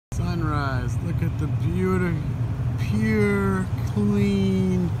sunrise. Look at the beautiful, pure,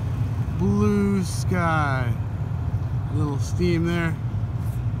 clean, blue sky. A little steam there.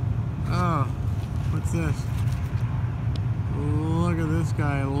 Oh, what's this? Look at this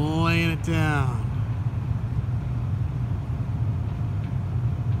guy laying it down.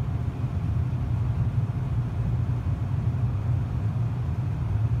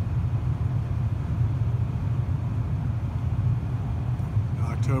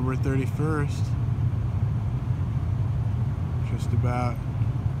 October 31st, just about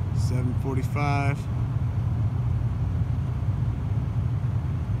 7:45.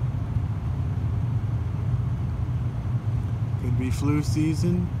 Could be flu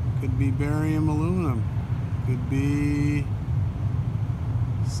season, could be barium aluminum, could be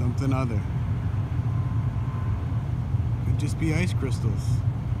something other. Could just be ice crystals.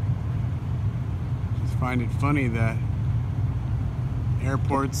 Just find it funny that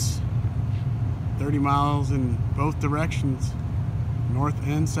airports 30 miles in both directions, north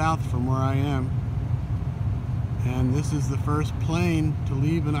and south from where I am, and this is the first plane to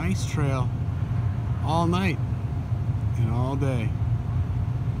leave an ice trail all night and all day.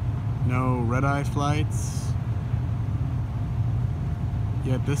 No red-eye flights,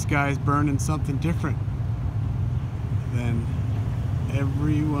 yet this guy's burning something different than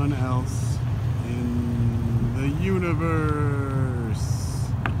everyone else in the universe.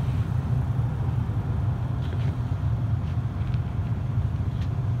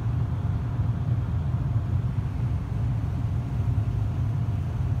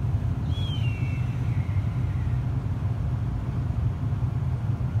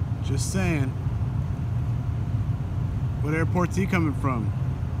 Just saying. What airport's he coming from?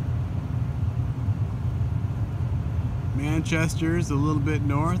 Manchester's a little bit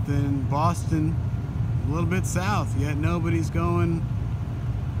north and Boston a little bit south, yet nobody's going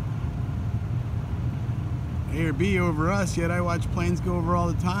A or B over us, yet I watch planes go over all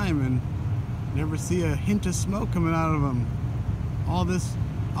the time and never see a hint of smoke coming out of them all this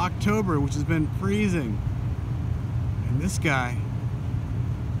October, which has been freezing. And this guy,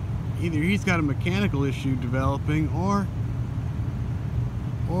 either he's got a mechanical issue developing or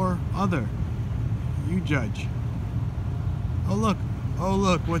other. You judge. Oh look,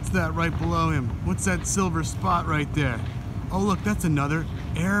 what's that right below him? What's that silver spot right there? Oh look, that's another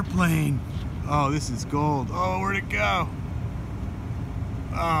airplane. Oh, this is gold. Oh, where'd it go?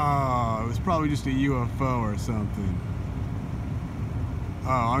 Oh, it was probably just a UFO or something. Oh,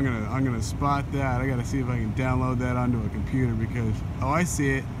 I'm gonna spot that. I gotta see if I can download that onto a computer because, oh, I see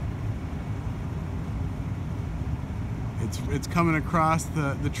it. It's coming across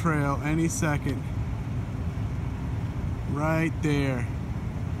the trail any second. Right there.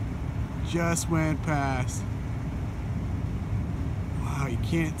 Just went past. Wow, you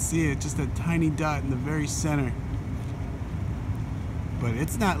can't see it. Just a tiny dot in the very center. But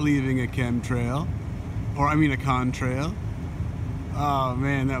it's not leaving a chemtrail. Or, I mean, a contrail. Oh,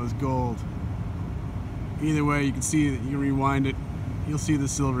 man, that was gold. Either way, you can see it. You can rewind it. You'll see the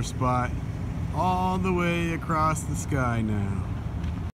silver spot all the way across the sky now.